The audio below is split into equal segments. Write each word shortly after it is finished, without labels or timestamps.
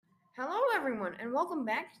everyone, and welcome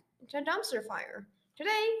back to Dumpster Fire.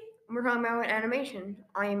 Today, we're talking about animation.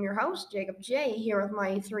 I am your host, Jacob J, here with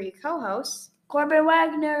my three co-hosts. Corbin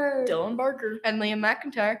Wagner. Dylan Barker. And Liam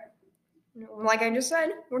McIntyre. Like I just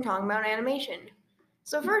said, we're talking about animation.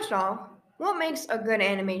 So first off, what makes a good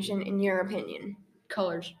animation in your opinion?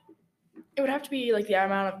 Colors. It would have to be like the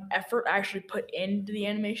amount of effort actually put into the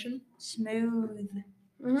animation. Smooth.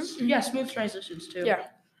 Mm-hmm. Yeah, smooth transitions too. Yeah.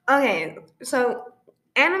 Okay, so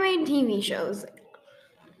animated TV shows.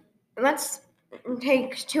 Let's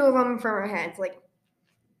take two of them from our heads, like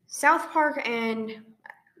South Park and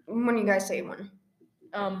when you guys say one.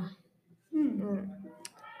 I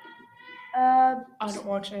don't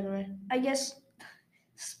watch anime. I guess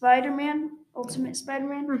Spider-Man, Ultimate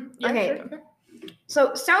Spider-Man. Yeah, Okay. sure.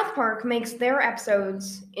 So South Park makes their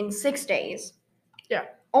episodes in 6 days. Yeah.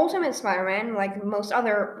 Ultimate Spider-Man, like most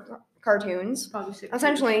other cartoons, Probably 6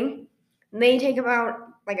 essentially, they take about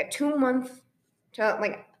like a 2 month to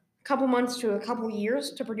like a couple months to a couple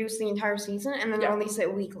years to produce the entire season, and then release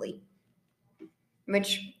it weekly.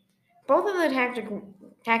 Which both of the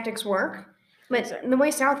tactics work, but the way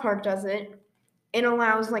South Park does it, it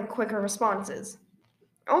allows like quicker responses.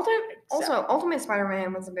 Ultimate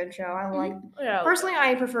Spider-Man was a good show. I like. Yeah. Personally,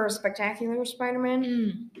 I prefer Spectacular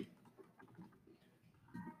Spider-Man.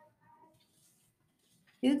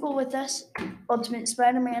 Google with us. Ultimate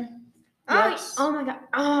Spider-Man. Yes. Oh my god.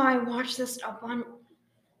 Oh, I watched this stuff on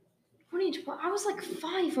 2012. I was like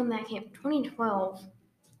 5 when that came. 2012.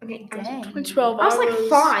 Okay. Dang. 2012. I was like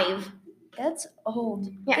 5. That's old.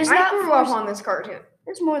 Yeah, There's I not grew four up on this cartoon.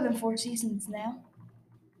 There's more than 4 seasons now.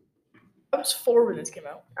 I was 4 when this came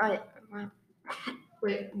out. Wow.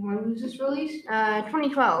 Wait, when was this released?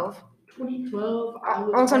 2012. 2012.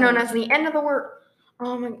 Also known as the end of the world.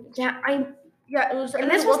 Oh my. Yeah, it was. And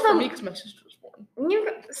And this this was was for the- me because my sister was born.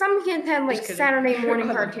 Some kids had like Just kidding. Saturday morning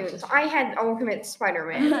cartoons. I had Ultimate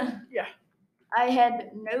Spider-Man. I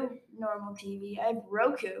had no normal TV. I had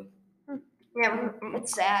Roku. Yeah.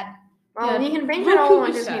 It's sad. Well, Yeah, you can binge it Roku all on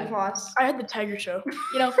is Disney sad. Plus. I had the Tiger Show.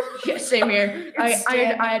 You know. Yeah, same here. I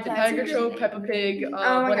had the Tiger Show, Peppa Pig. Oh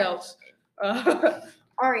my What God. else?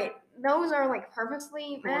 All right, those are like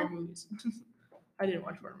purposely horror bad. movies. I didn't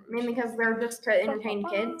watch horror movies. Mainly because they're just to entertain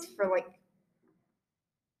kids for like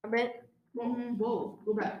a bit. Whoa,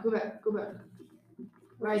 go back.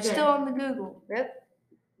 Right there. Still on the Google.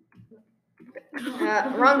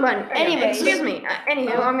 Wrong button. Anyways. Excuse me.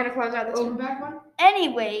 Anywho, I'm gonna close out this. Over back one?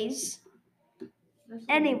 Anyways, That's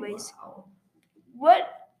Wow. What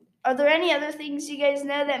are there any other things you guys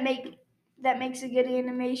know that makes a good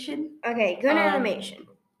animation? Okay, good animation.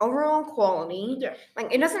 Overall quality. Yeah.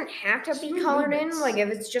 Like it doesn't have to be Smooth colored in. movements. Like if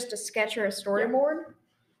it's just a sketch or a storyboard.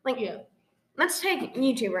 Like Yeah. let's take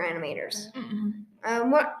YouTuber animators.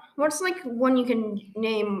 Mm-hmm. What's like one you can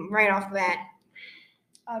name right off the bat?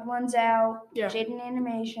 Odd Ones Out, Yeah. Jaden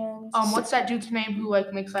Animations. What's that dude's name who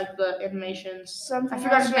like makes like the animations? Something I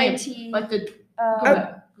forgot his name. LGBT, Like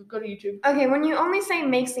the Go to YouTube. Okay, when you only say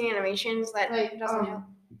makes the animations, that like doesn't help.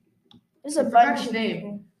 there's a I forgot bunch his of name.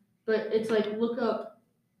 people. but it's like look up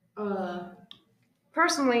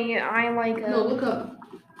Personally, I like. look up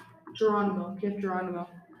Geronimo. Get Geronimo.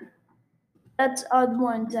 That's Odd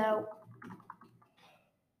Ones Out.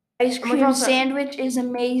 Ice Oh my cream God, sandwich is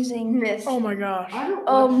amazing. This. Oh my gosh. I don't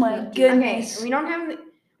Oh watch my that. goodness. Okay, we don't have.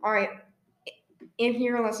 All right, if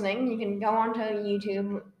you're listening, you can go onto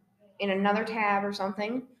YouTube in another tab or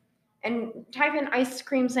something, and type in ice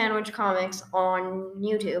cream sandwich comics on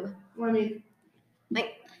YouTube. Well, I mean,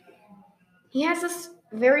 He has this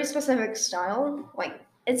very specific style. Like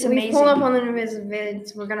It's we amazing. pull up one of his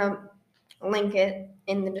vids. We're gonna link it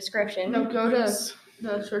in the description. no, go to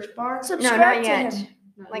the search bar. Subscribe not to yet. him.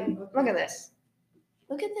 Like, look at this.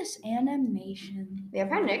 Look at this animation. The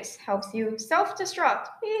appendix helps you self-destruct.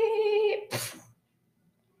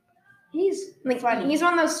 He's Like, funny. he's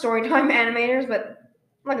one of those storytime animators, but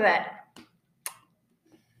look at that.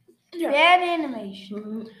 Yeah. Bad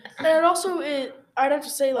animation. And it also, I'd have to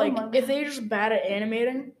say, like, my if they're just bad at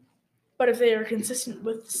animating, but if they are consistent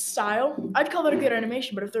with style, I'd call that a good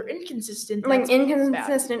animation. But if they're inconsistent, Like that's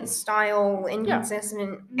inconsistent style,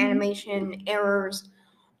 inconsistent Mhm. animation, errors.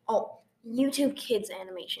 Oh, YouTube Kids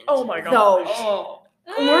animations. oh my gosh. Those. Oh,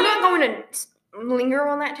 We're not going to linger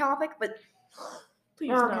on that topic, but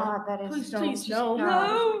Please oh no. god, that is please don't. Please no.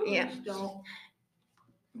 No. Yeah. Please don't.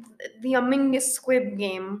 the Among Us Squid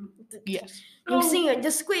Game. Yes. You see the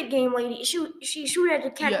Squid Game lady, she shoot at the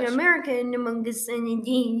Captain Yes. America in Among Us, and then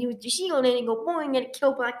he used the shield and it go boing and it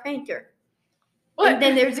kill Black Panther. What? And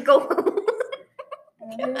then there's a gold.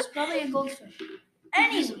 And there's probably a goldfish.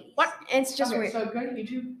 Anyway, What? It's just Okay, weird. so go to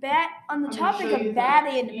YouTube. on the I'm gonna topic show you of the bad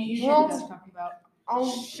TV animation. show I was talking about. I'll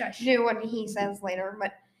Shush. do what he says later,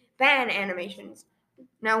 but bad animations.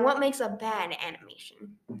 Now, what makes a bad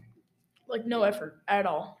animation? Like no effort at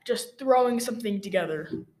all. Just throwing something together.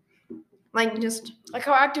 Like just Like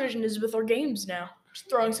how Activision is with our games now. Just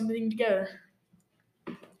throwing something together.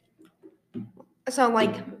 so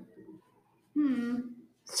like Hmm.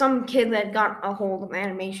 some kid that got a hold of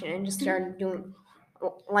animation and just started doing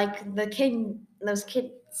like those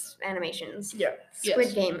kids animations. Yeah. Squid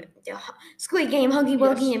Yes. Game, Huggy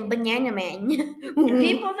Wuggy, Yes. and Banana Man.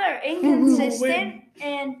 People that are inconsistent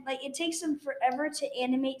and like it takes them forever to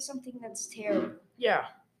animate something that's terrible. Yeah.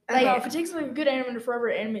 Okay, Now, if it takes like a good animator forever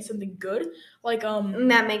to animate something good, like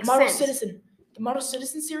that makes Model sense. Citizen. The Model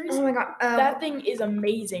Citizen series, Oh my god, that thing is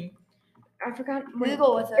amazing. I forgot. What,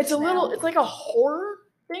 Google with us. It's a little now. it's like a horror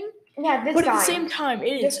thing, yeah, this but guy. at the same time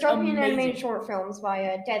it is Dystopian amazing. animated short films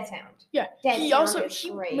by Dead Sound. Yeah. Dead He Sound also is he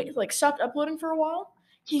great. like stopped uploading for a while.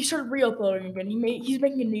 He started re-uploading again. He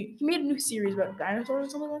made a new series about dinosaurs or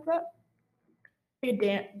something like that. Like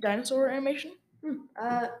a dinosaur animation.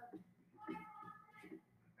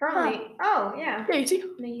 Currently, oh yeah, Yeah, you see?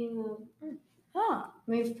 making. Huh.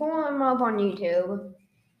 We pull him up on YouTube.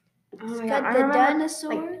 Oh my god, Got I the remember.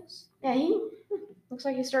 dinosaurs. Yeah, he looks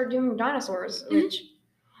like he started doing dinosaurs. Mhm. Which,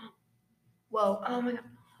 Whoa. oh my god,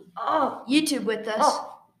 oh, YouTube with us.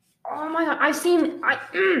 oh my god, I've seen.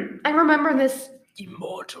 I remember this.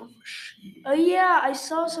 Immortal machine. Oh yeah, I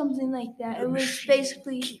saw something like that. The It was machine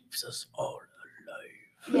basically keeps us all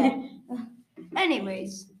alive. yeah.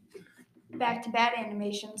 Anyways, back to bad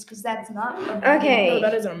animations because that's not a bad Okay. No,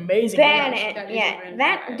 that is an amazing. Bad, game. that is a yeah, really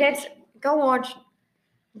that bad that's go watch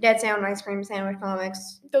Dead Sound Ice Cream Sandwich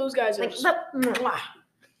Comics. Those guys are. Like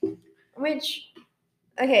which,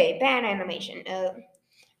 okay, bad animation.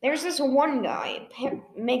 There's this one guy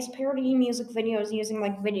makes parody music videos using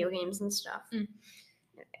like video games and stuff. Mm.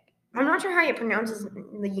 I'm not sure how you pronounce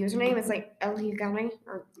the username. It's like Elhugani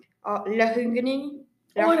or Lahugani.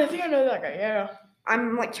 Oh, I think I know that guy. Yeah.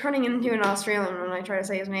 I'm like turning into an Australian when I try to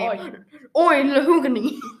say his name. Oh, Oi,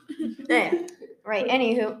 Lahugani. Yeah. Right.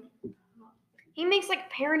 Anywho, he makes like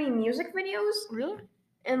parody music videos really?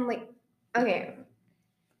 and like, okay,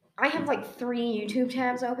 I have like 3 YouTube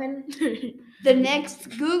tabs open. The next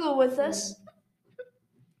Google with us.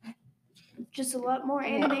 Just a lot more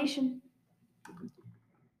animation.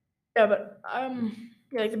 Yeah, but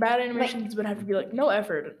yeah, like the bad animations would have to be like no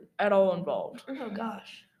effort at all involved. Oh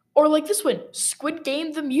gosh. Or like this one, Squid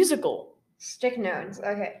Game the musical. Stick notes.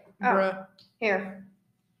 Okay. Oh, Bruh. here.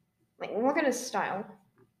 Like, look at his style.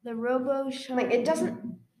 The Robo Show. Like, it doesn't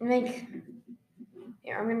make.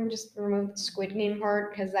 Here, I'm gonna just remove the Squid Game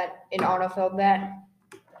part because that it autofilled that.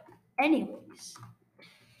 Anyways.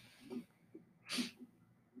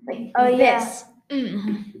 Like, Oh, yeah. this.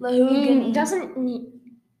 Mm. He Lahugani. doesn't need.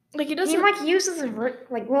 Like it He doesn't. like uses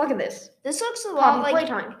like look at this. This looks a lot like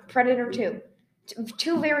Playtime, Predator 2.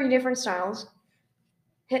 Two very different styles.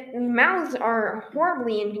 His mouths are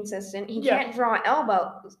horribly inconsistent. He Yeah. can't draw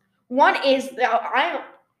elbows. One is dude,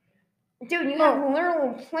 you have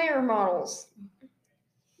literal player models.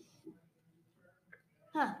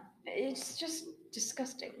 Huh. It's just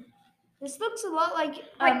disgusting. This looks a lot like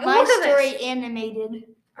Like, My look at Story this. animated.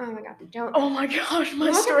 Oh my god, don't. Oh my gosh, my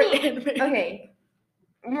Look at story me. anime. Okay,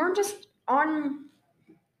 we're just on.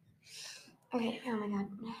 Okay, oh my god,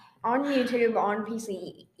 on YouTube on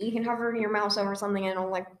PC, you can hover your mouse over something and it'll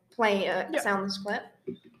like play a Yeah. soundless clip.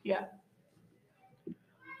 We're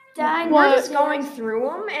Dinosaurs. just going through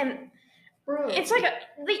them, and Bro. it's like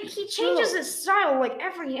he changes his style like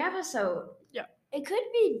every episode. It could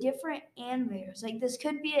be different animators. Like this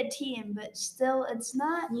could be a team, but still, it's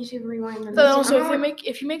not. YouTube Rewind. The But music. also, I don't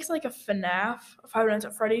if he makes like a FNAF, Five Nights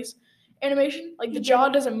at Freddy's animation, like the He jaw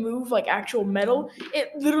doesn't move like actual metal. It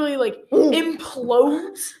literally like Ooh.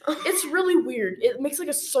 implodes. It's really weird. It makes like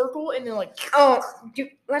a circle and then like. Oh, dude,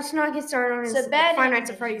 let's not get started on It's his a bad Five Nights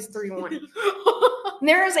at animation. Freddy's 3-1.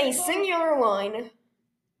 There is a singular line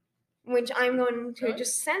which I'm going to Okay.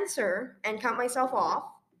 just censor and cut myself off,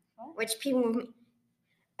 What? which people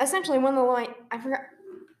essentially when the line I forgot.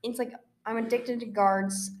 It's like I'm addicted to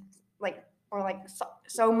guards, like or like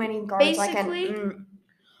so many guards I can. Basically-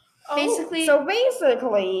 Oh, Basically, So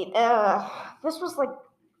basically, this was like.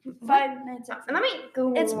 5 minutes. Let me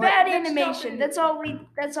Google. It's what- bad let's animation. stop it. That's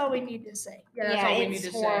all we need to say. Yeah, that's all we need it's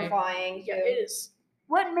to say. horrifying. yeah, dude. it is.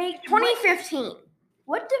 What make 2015.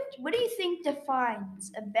 What do you think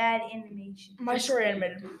defines a bad animation? My Story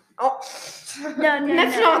animated. Oh, No,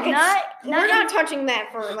 that's no, not. not We're not touching that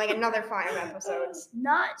for like another 5 episodes.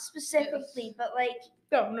 not specifically, but like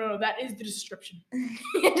No, that is the description.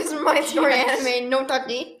 It is My Story anime, no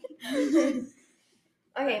touchy.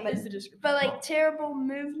 Okay, That is but the description. but like terrible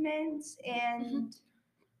movements and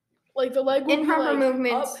Like the leg will be improper like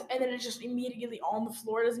movements. up, and then it's just immediately on the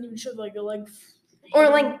floor. It doesn't even show like the leg. Or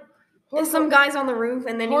like Horrible- some guys on the roof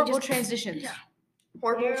and then he Horrible just transitions. Yeah.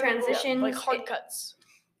 horrible Terrible. transitions. like hard cuts.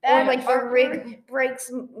 or bad like the artwork. rig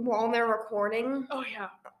breaks while they're recording. Oh yeah.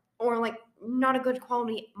 Or like not a good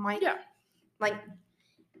quality mic. Yeah. Like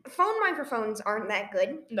phone microphones aren't that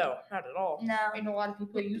good. No, not at all. No. And a lot of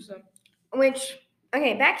people use them. Which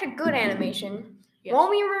okay, back to good animation. Yes. While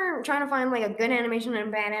we were trying to find like a good animation and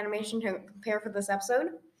a bad animation to compare for this episode,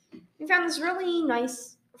 we found this really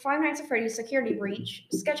nice Five Nights at Freddy's Security Breach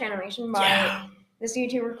sketch animation by Yeah. this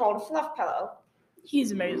YouTuber called Fluff Pillow,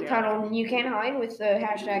 He's amazing. titled "You Can't Hide" with the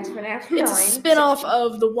hashtags FNAF9. It's a spin-off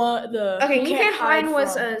of the one the Okay, You Can't Hide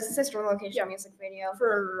was from- a sister location Yeah. music video.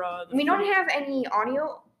 for the We don't have any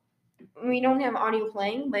audio. We don't have audio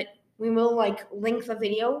playing, but we will like link the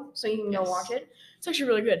video so you can go Yes. watch it. It's actually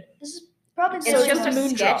really good. This is probably It's So just it's a a moon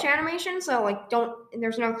sketch drop. animation, so like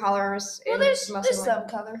there's no colors. well. it's There's mostly, like- some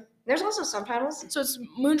color. There's also subtitles. So it's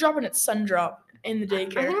Moondrop and it's Sundrop in the I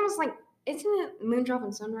think daycare. it was like, isn't it Moondrop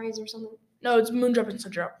and Sunrise or something? No, it's Moondrop and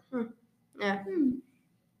Sundrop. Yeah.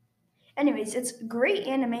 Anyways, it's great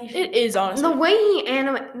animation. It is honestly. The way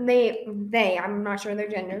he they, I'm not sure their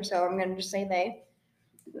gender, so I'm gonna just say they.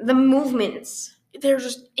 The movements, They're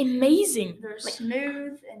just amazing. They're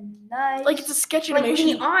smooth and nice. Like it's a sketch like animation.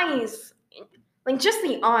 the eyes, like just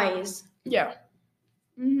the eyes. Yeah.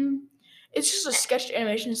 mm-hmm. It's just a sketched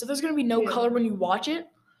animation, so there's gonna be no Yeah. color when you watch it.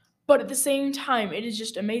 But at the same time, it is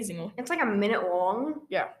just amazing. It's like a minute long.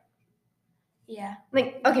 Yeah.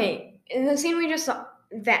 Like okay, in the scene we just saw,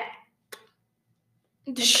 that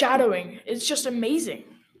The shadowing, it's just amazing.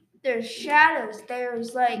 There's shadows.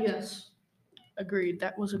 There's like Yes. Agreed.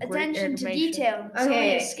 That was a great attention to animation. detail. It's only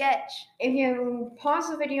Okay. a sketch. if you pause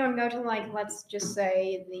the video and go to like let's just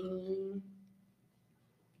say the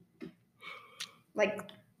like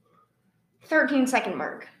 13-second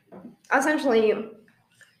mark. Essentially,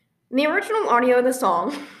 the original audio of the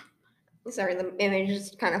song. Sorry, the image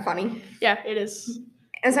is kind of funny. Yeah, it is.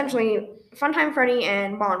 Essentially, Funtime Freddy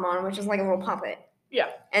and Bon Bon, which is like a little puppet. Yeah.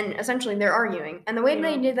 And essentially, they're arguing. And the way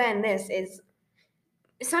they Yeah. did that in this is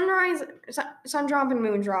Sundrop and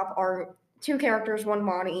Moondrop are two characters, one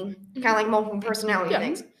body, kind of like multiple personality Yeah.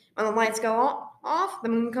 things. When the lights go off, the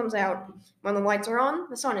moon comes out. When the lights are on,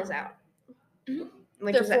 the sun is out. Mhm.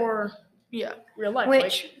 Which is Therefore, yeah, real life. which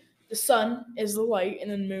Like, the sun is the light,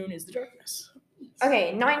 and the moon is the darkness.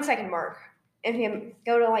 okay, 9-second mark. If you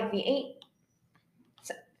go to like the 8,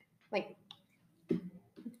 like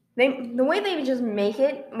the way they just make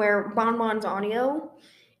it, where Bon Bon's audio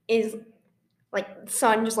is like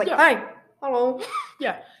sun, just like Yeah. hi, hello.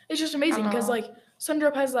 It's just amazing because Hello. like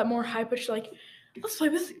Sundrop has that more high pitch like, let's play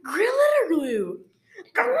with glitter glue,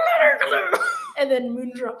 and then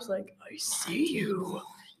Moondrop's like, I see you.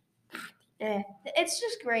 It's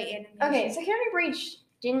just great animation. Okay, Security Breach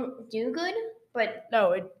didn't do good, but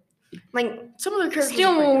No, it like some of the characters. are Steel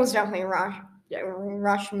pretty Wool good. was definitely Yeah.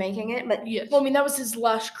 Rush making it, but Yes. Well, I mean that was his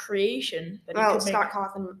last creation. That he well, could make. Scott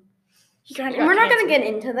Cawthon. He kind of. We're not gonna get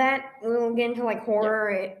into that. We'll get into like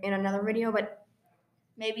horror in another video, but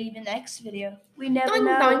Maybe even next video. We never dun,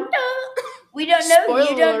 know. dun, dun. We don't know. Spoiler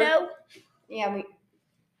You don't alert. know. Yeah,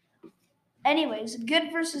 Anyways,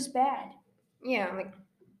 good versus bad. like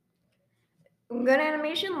good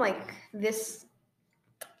animation like this.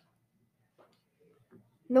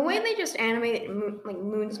 The way they just animate like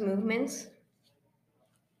Moon's movements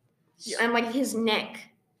and like his neck.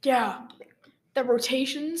 Yeah. The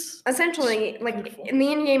rotations. Essentially, like Beautiful. in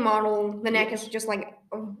the in-game model, the neck is just like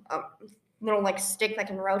a little like stick that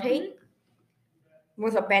can rotate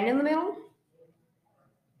with a bend in the middle.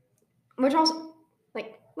 Which also,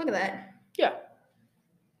 like, look at that. Yeah.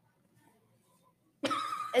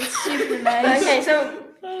 It's super nice. Okay, so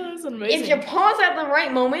Oh, that's amazing. if you pause at the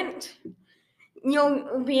right moment,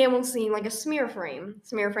 you'll be able to see like a smear frame.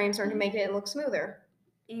 Smear frames are to make it look smoother.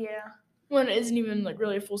 Yeah. When it isn't even like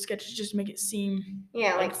really a full sketch, it's just to make it seem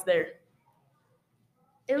Yeah, like like it's there.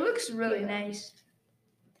 It looks really Yeah. nice.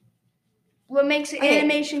 What makes the Okay.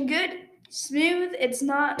 animation good? Smooth. It's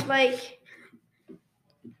not like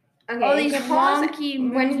okay, all if these you pause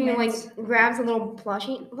wonky when he movements. like grabs a little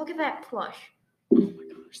plushie. Look at that plush. Oh my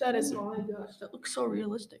gosh, that is. Oh my gosh, that looks so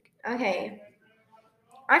realistic. Okay,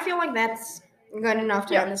 I feel like that's good enough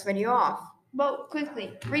to Yeah. end this video off. But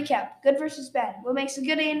quickly, recap. Good versus bad. What makes a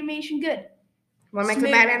good animation good? What makes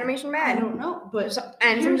a bad animation I bad? don't know, but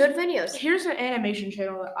And some here's- good videos. here's an animation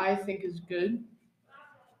channel that I think is good.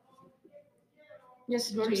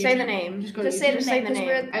 Just Go to say the YouTube. name. Just go to Just say YouTube. the Just say name the because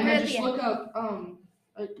we're, name. we're And then at the just end. look up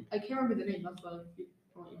I can't remember the name, that's why I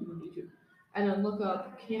want you to go to YouTube. And then look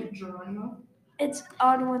up Camp Geronimo. It's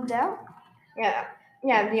Odd Ones Out. Yeah.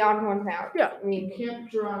 Yeah, the odd one's out. Yeah. Camp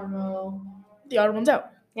Geronimo. The odd one's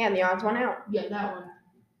out. Yeah, the odds one out. Yeah, that one.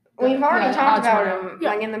 We've already Yeah, talked odds about one out. him Yeah.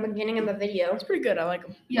 like in the beginning of the video. It's pretty good. I like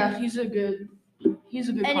him. Yeah, he's a good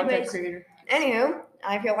content Anyways. creator. Anywho,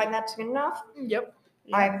 I feel like that's good enough. Yep.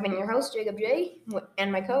 I've been your host, Jacob J,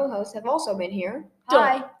 and my co-hosts have also been here.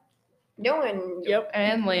 Hi. Dylan. Yep.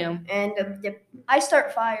 And Liam. And I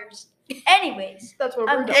start fires. Anyways, That's what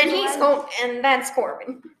I'm we're done. doing. and that's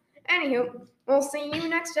Corbin. Anywho, we'll see you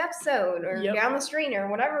next episode or Yep. down the street or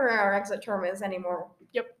whatever our exit term is anymore.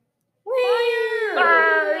 Yep. Woo!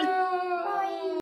 Bye.